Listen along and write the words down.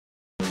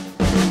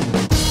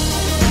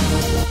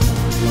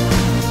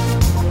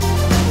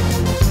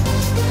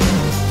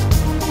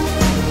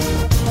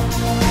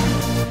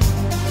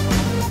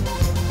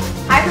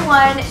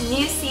everyone,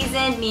 new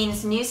season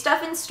means new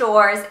stuff in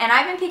stores, and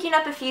I've been picking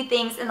up a few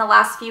things in the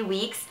last few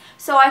weeks,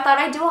 so I thought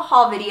I'd do a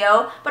haul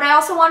video, but I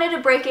also wanted to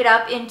break it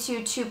up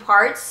into two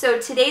parts. So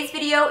today's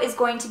video is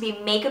going to be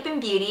makeup and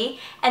beauty,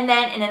 and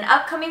then in an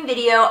upcoming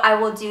video I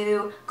will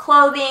do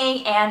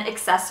clothing and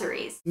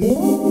accessories.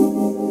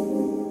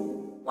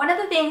 One of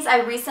the things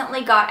I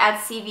recently got at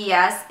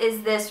CVS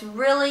is this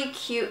really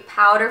cute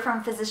powder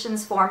from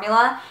Physicians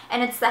Formula,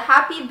 and it's the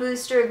Happy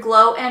Booster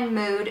Glow and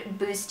Mood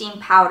Boosting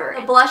Powder.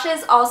 The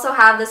blushes also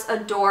have this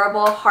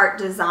adorable heart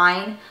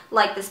design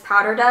like this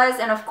powder does,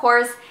 and of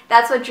course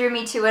that's what drew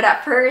me to it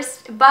at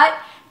first, but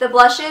the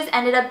blushes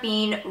ended up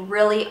being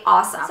really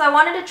awesome. So I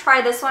wanted to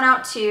try this one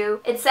out too.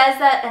 It says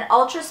that an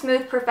ultra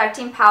smooth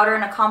perfecting powder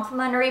and a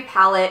complementary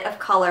palette of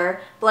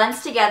color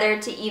blends together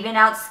to even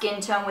out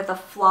skin tone with a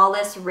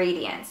flawless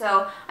radiance.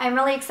 So I'm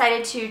really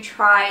excited to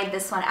try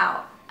this one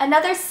out.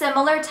 Another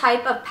similar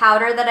type of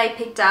powder that I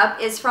picked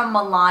up is from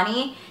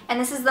Milani, and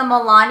this is the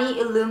Milani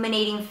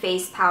Illuminating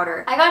Face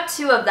Powder. I got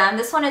two of them.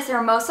 This one is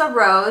Hermosa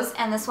Rose,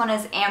 and this one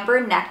is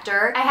Amber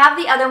Nectar. I have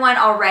the other one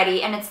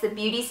already, and it's the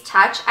Beauty's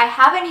Touch. I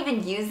haven't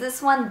even used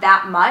this one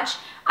that much.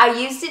 I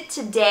used it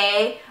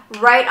today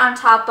right on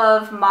top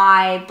of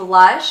my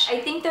blush. I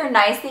think they're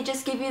nice. They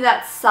just give you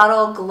that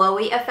subtle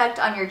glowy effect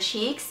on your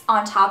cheeks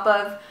on top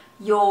of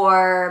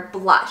your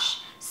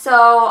blush.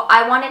 So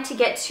I wanted to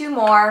get a few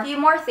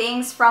more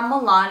things from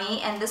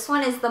Milani, and this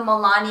one is the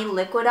Milani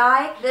Liquid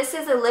Eye. This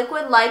is a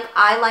liquid-like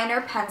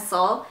eyeliner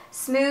pencil,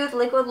 smooth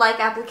liquid-like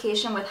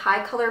application with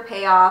high color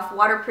payoff,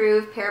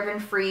 waterproof,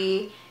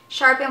 paraben-free,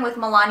 sharpen with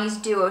Milani's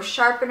Duo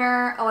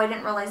Sharpener. Oh, I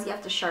didn't realize you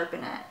have to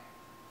sharpen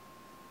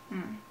it.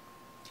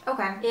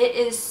 Okay. It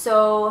is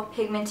so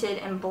pigmented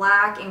and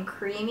black and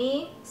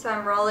creamy, so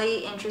I'm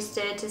really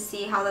interested to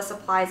see how this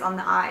applies on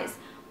the eyes.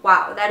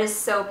 Wow, that is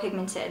so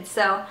pigmented.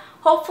 So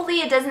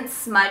hopefully it doesn't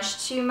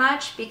smudge too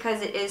much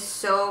because it is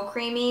so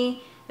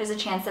creamy. There's a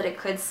chance that it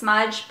could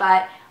smudge,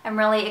 but I'm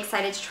really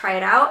excited to try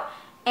it out.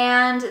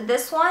 And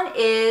this one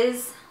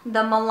is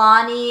the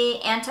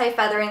Milani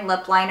Anti-Feathering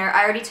Lip Liner.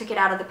 I already took it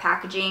out of the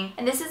packaging.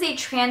 And this is a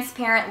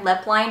transparent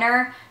lip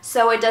liner,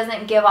 so it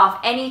doesn't give off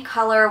any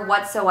color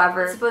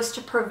whatsoever. It's supposed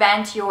to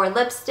prevent your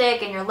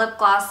lipstick and your lip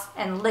gloss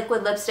and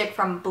liquid lipstick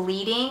from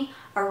bleeding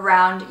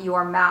around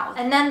your mouth.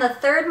 And then the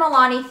third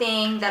Milani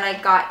thing that I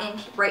got in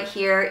right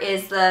here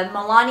is the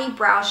Milani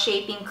Brow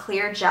Shaping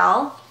Clear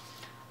Gel.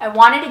 I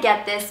wanted to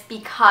get this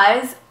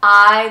because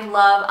I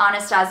love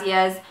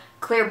Anastasia's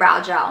clear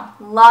brow gel.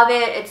 Love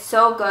it. It's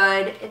so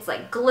good. It's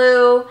like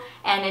glue,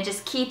 and it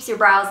just keeps your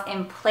brows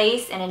in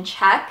place and in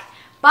check.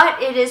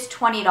 But it is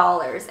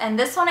 $20, and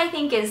this one I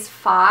think is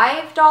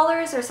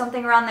 $5 or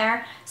something around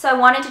there. So I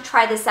wanted to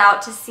try this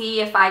out to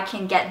see if I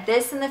can get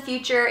this in the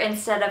future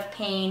instead of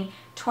paying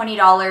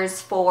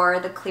 $20 for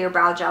the clear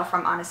brow gel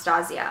from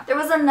Anastasia. There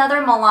was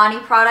another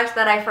Milani product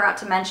that I forgot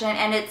to mention,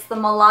 and it's the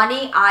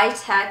Milani Eye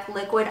Tech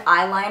Liquid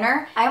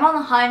Eyeliner. I'm on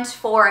the hunt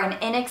for an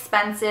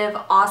inexpensive,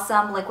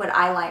 awesome liquid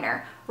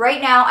eyeliner.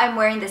 Right now I'm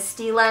wearing the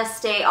Stila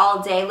Stay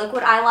All Day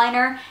liquid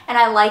eyeliner, and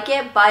I like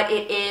it, but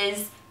it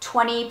is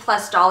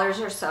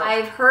 $20+ or so.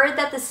 I've heard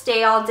that the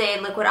Stay All Day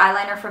liquid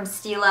eyeliner from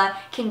Stila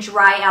can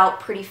dry out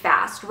pretty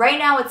fast. Right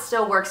now it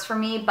still works for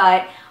me,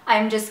 but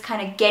I'm just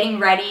kind of getting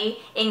ready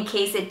in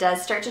case it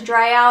does start to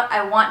dry out.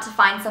 I want to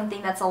find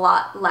something that's a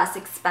lot less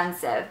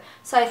expensive.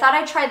 So I thought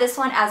I'd try this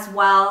one as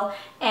well,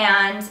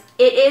 and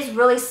it is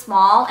really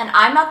small, and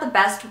I'm not the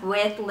best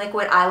with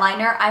liquid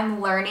eyeliner.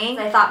 I'm learning.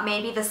 I thought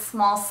maybe the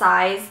small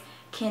size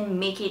can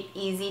make it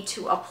easy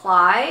to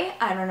apply.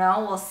 I don't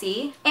know, we'll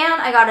see. And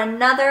I got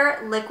another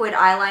liquid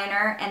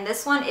eyeliner, and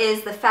this one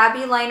is the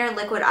Fabuliner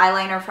liquid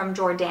eyeliner from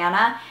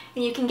Jordana,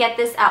 and you can get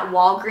this at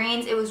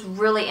Walgreens. It was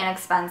really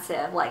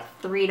inexpensive, like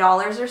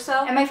 $3 or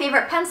so. And my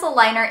favorite pencil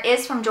liner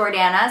is from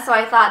Jordana, so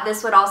I thought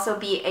this would also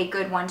be a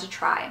good one to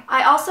try.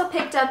 I also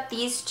picked up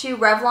these two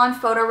Revlon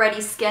Photo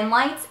Ready Skin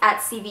Lights at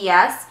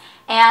CVS.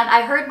 And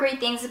I heard great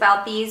things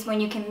about these.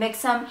 When you can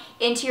mix them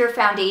into your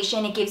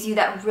foundation, it gives you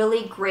that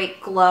really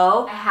great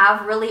glow. I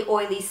have really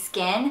oily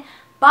skin,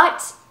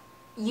 but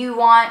you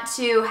want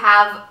to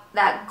have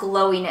that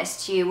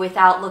glowiness to you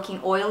without looking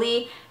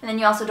oily. And then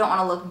you also don't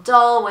want to look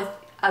dull with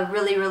a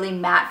really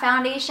matte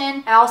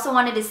foundation. I also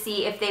wanted to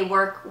see if they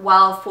work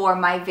well for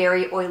my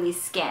very oily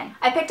skin.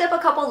 I picked up a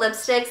couple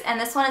lipsticks, and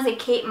this one is a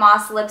Kate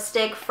Moss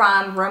lipstick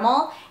from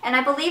Rimmel, and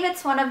I believe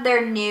it's one of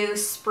their new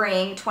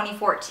spring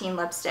 2014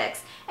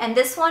 lipsticks. And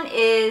this one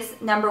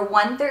is number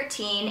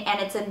 113, and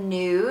it's a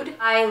nude.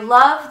 I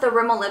love the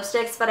Rimmel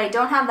lipsticks, but I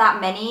don't have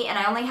that many, and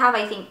I only have,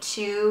 I think,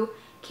 2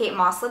 Kate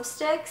Moss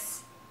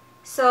lipsticks.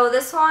 So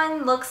this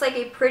one looks like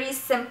a pretty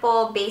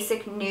simple,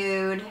 basic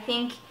nude. I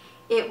think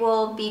it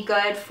will be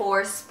good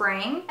for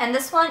spring. And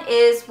this one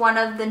is one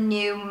of the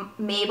new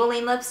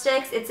Maybelline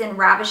lipsticks. It's in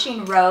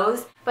Ravishing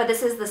Rose, but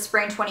this is the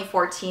spring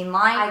 2014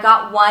 line. I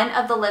got one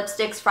of the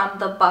lipsticks from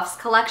the Buffs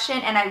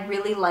collection, and I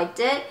really liked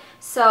it.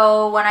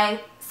 So when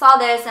I saw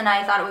this and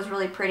I thought it was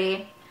really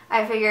pretty,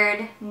 I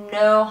figured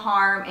no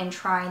harm in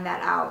trying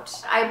that out.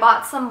 I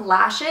bought some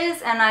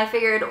lashes and I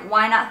figured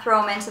why not throw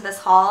them into this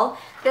haul.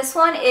 This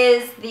one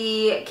is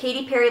the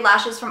Katy Perry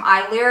lashes from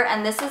Eylure,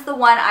 and this is the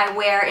one I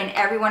wear in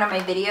every one of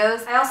my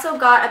videos. I also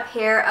got a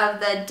pair of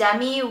the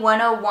Demi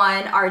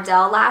 101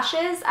 Ardell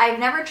lashes. I've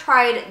never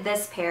tried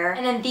this pair.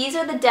 And then these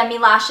are the Demi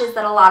lashes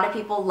that a lot of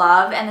people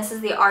love, and this is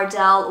the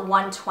Ardell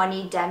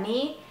 120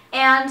 Demi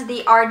and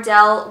the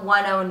Ardell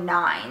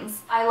 109s.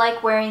 I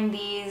like wearing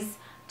these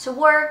to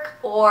work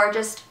or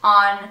just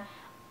on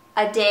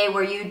a day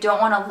where you don't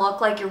want to look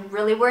like you're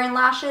really wearing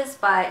lashes,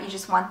 but you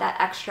just want that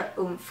extra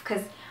oomph,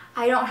 because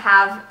I don't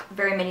have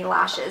very many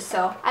lashes,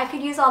 so I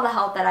could use all the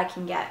help that I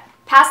can get.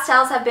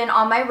 Pastels have been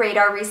on my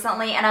radar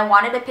recently, and I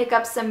wanted to pick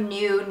up some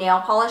new nail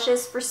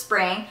polishes for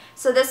spring.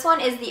 So this one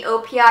is the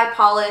OPI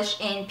polish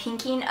in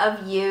Pinking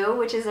of You,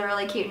 which is a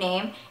really cute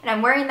name, and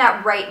I'm wearing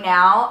that right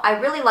now. I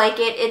really like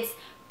it. It's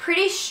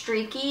pretty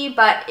streaky,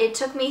 but it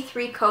took me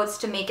 3 coats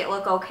to make it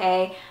look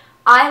okay.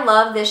 I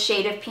love this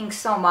shade of pink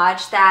so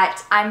much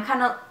that I'm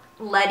kind of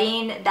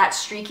letting that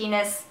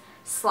streakiness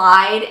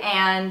slide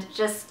and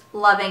just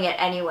loving it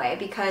anyway,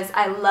 because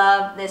I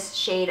love this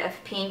shade of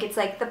pink. It's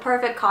like the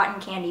perfect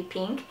cotton candy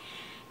pink.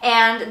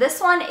 And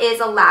this one is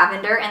a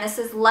lavender, and this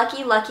is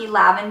Lucky Lucky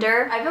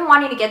Lavender. I've been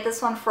wanting to get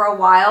this one for a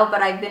while,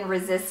 but I've been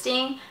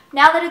resisting.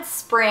 Now that it's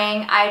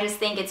spring, I just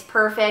think it's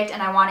perfect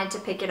and I wanted to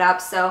pick it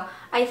up, so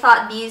I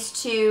thought these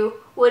two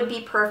would be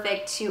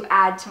perfect to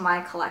add to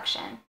my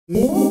collection.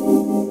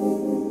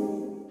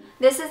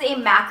 This is a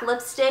MAC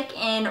lipstick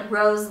in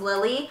Rose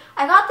Lily.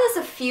 I got this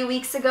a few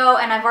weeks ago,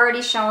 and I've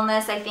already shown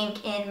this, I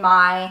think, in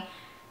my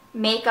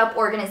makeup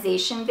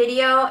organization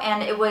video,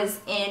 and it was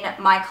in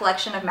my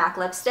collection of MAC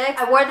lipsticks.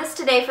 I wore this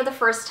today for the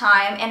first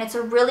time, and it's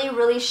a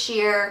really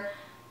sheer,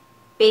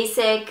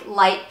 basic,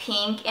 light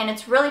pink, and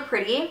it's really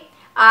pretty.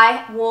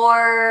 I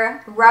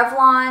wore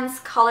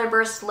Revlon's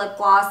Colorburst lip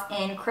gloss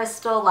in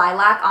Crystal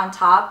Lilac on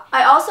top.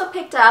 I also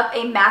picked up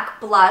a MAC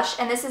blush,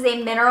 and this is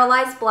a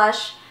mineralized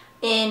blush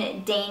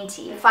in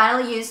Dainty. I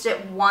finally used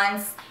it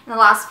once in the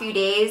last few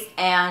days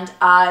and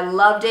I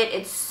loved it.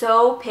 It's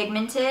so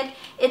pigmented.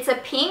 It's a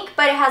pink,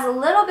 but it has a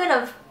little bit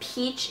of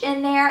peach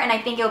in there, and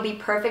I think it'll be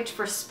perfect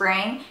for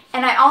spring.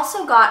 And I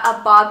also got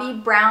a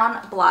Bobbi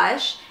Brown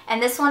blush,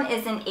 and this one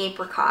is an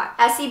apricot.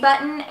 Essie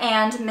Button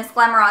and Miss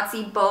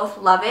Glamorazzi both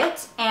love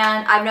it,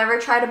 and I've never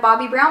tried a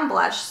Bobbi Brown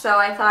blush, so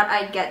I thought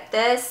I'd get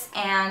this,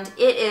 and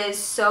it is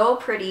so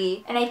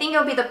pretty, and I think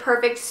it'll be the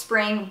perfect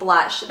spring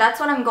blush. That's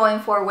what I'm going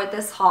for with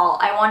this haul.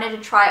 I wanted to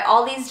try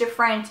all these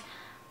different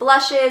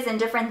blushes and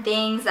different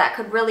things that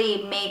could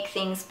really make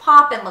things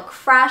pop and look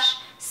fresh,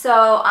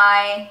 so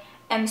I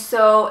am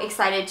so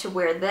excited to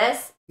wear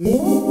this.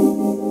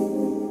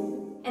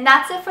 And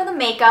that's it for the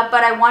makeup,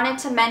 but I wanted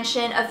to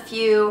mention a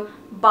few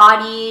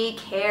body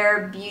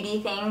care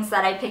beauty things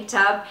that I picked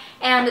up,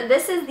 and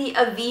this is the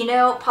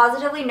Aveeno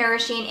Positively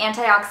Nourishing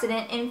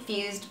Antioxidant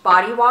Infused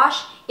Body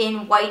Wash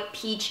in White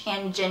Peach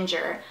and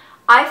Ginger.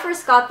 I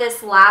first got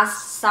this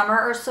last summer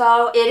or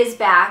so. It is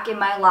back in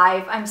my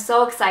life. I'm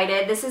so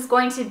excited. This is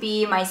going to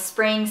be my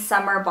spring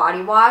summer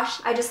body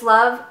wash. I just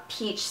love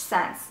peach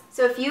scents.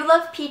 So if you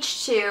love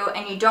peach too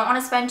and you don't want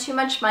to spend too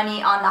much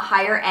money on the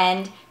higher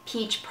end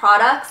peach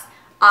products,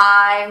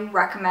 I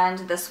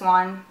recommend this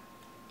one.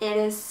 It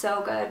is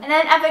so good. And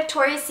then at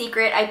Victoria's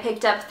Secret, I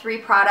picked up 3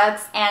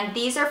 products, and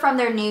these are from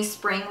their new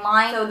spring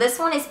line. So this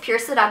one is Pure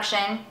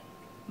Seduction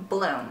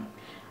Bloom.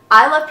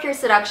 I love Pure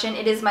Seduction.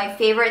 It is my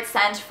favorite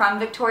scent from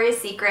Victoria's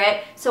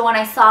Secret. So when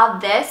I saw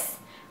this,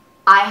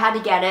 I had to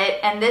get it,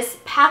 and this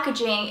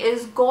packaging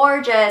is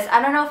gorgeous.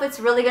 I don't know if it's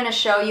really going to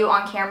show you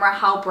on camera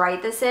how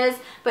bright this is,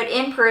 but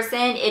in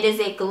person it is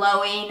a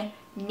glowing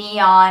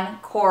neon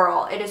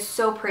coral. It is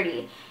so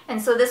pretty.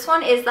 And so this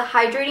one is the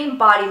Hydrating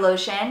Body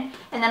Lotion,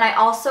 and then I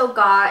also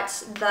got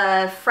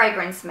the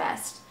Fragrance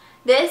Mist.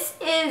 This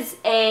is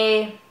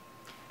a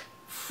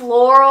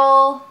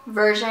floral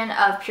version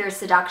of Pure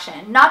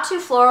Seduction. Not too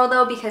floral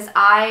though, because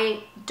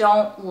I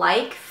don't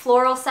like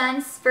floral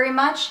scents very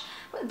much.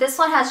 This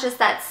one has just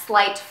that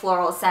slight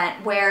floral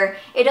scent where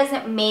it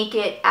doesn't make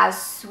it as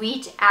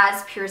sweet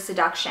as Pure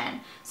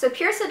Seduction. So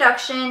Pure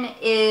Seduction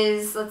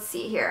is, let's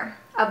see here,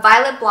 a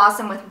violet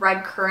blossom with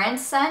red currant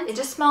scent. It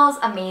just smells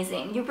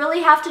amazing. You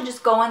really have to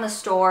just go in the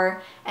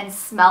store and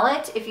smell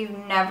it if you've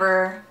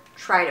never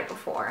tried it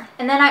before.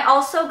 And then I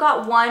also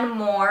got one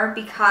more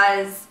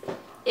because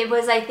it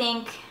was, I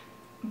think,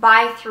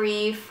 buy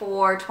 3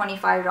 for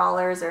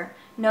 $25, or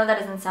no, that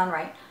doesn't sound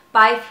right.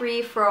 Buy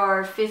 3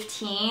 for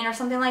 $15 or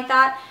something like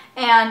that.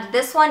 And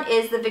this one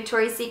is the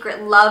Victoria's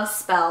Secret Love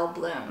Spell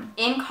Bloom.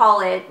 In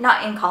college,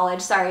 not in college,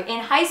 sorry,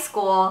 in high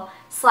school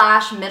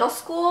 / middle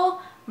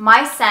school,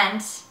 my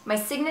scent, my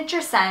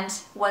signature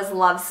scent was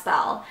Love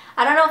Spell.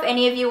 I don't know if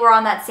any of you were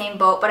on that same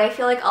boat, but I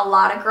feel like a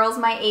lot of girls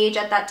my age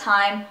at that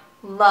time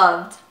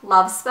loved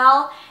Love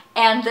Spell.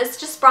 And this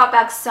just brought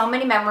back so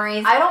many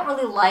memories. I don't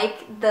really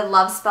like the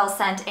Love Spell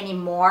scent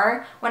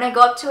anymore. When I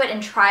go up to it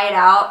and try it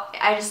out,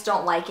 I just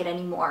don't like it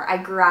anymore. I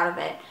grew out of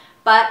it.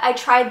 But I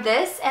tried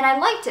this and I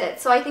liked it.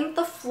 So I think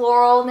the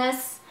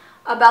floralness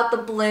about the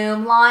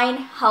Bloom line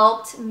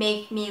helped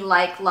make me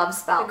like Love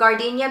Spell, the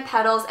Gardenia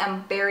Petals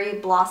and Berry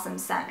Blossom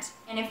scent.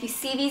 And if you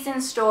see these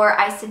in store,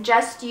 I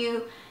suggest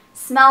you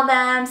smell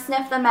them,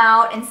 sniff them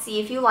out, and see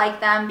if you like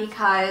them,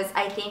 because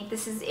I think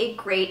this is a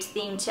great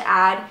thing to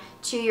add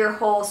to your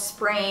whole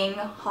spring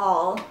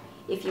haul,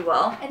 if you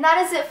will. And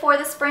that is it for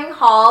the spring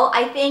haul.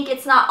 I think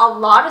it's not a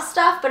lot of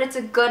stuff, but it's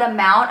a good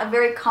amount, a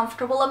very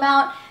comfortable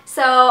amount.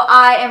 So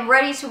I am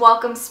ready to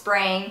welcome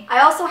spring.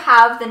 I also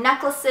have the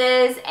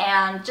necklaces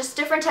and just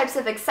different types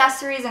of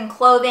accessories and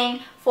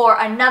clothing for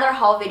another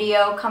haul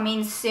video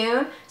coming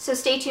soon. So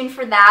stay tuned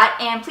for that,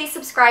 and please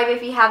subscribe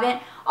if you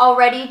haven't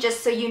already,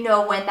 just so you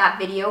know when that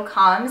video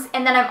comes.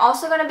 And then I'm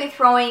also going to be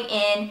throwing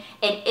in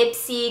an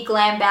Ipsy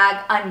glam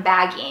bag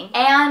unbagging.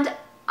 And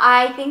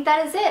I think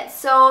that is it.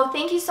 So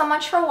thank you so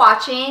much for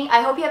watching.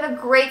 I hope you have a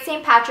great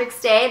St.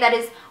 Patrick's Day. That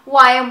is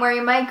why I'm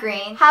wearing my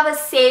green. Have a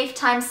safe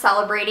time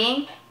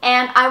celebrating,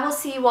 and I will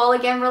see you all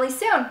again really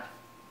soon.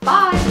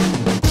 Bye!